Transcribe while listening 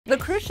The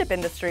cruise ship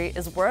industry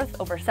is worth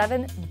over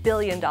 $7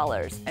 billion,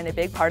 and a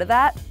big part of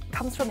that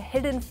comes from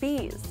hidden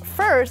fees.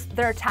 First,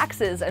 there are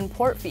taxes and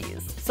port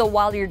fees. So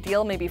while your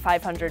deal may be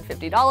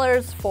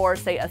 $550 for,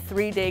 say, a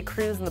 3-day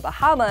cruise in the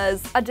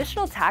Bahamas,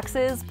 additional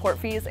taxes, port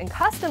fees, and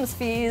customs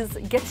fees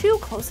get you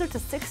closer to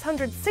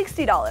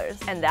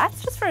 $660, and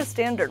that's just for a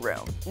standard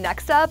room.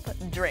 Next up,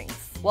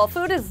 drinks. While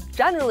food is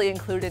generally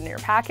included in your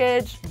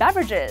package,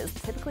 beverages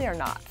typically are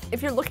not.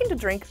 If you're looking to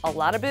drink a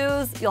lot of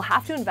booze, you'll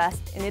have to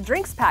invest in a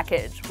drinks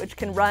package, which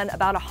can run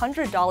about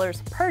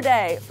 $100 per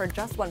day for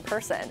just one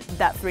person.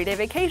 That 3-day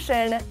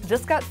vacation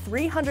just got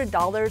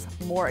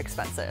 $300 more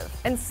expensive.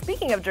 And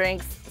speaking of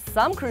drinks,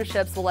 some cruise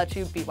ships will let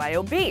you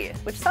BYOB,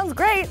 which sounds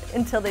great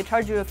until they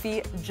charge you a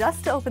fee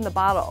just to open the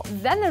bottle.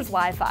 Then there's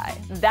Wi-Fi.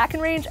 That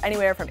can range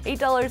anywhere from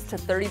 $8 to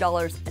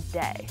 $30 a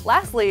day.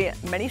 Lastly,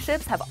 many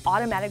ships have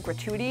automatic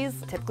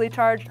gratuities, typically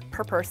charged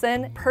per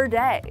person per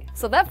day.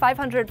 So that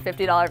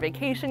 $550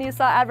 vacation you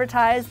saw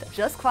advertised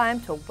just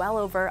climbed to well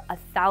over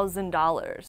 $1,000.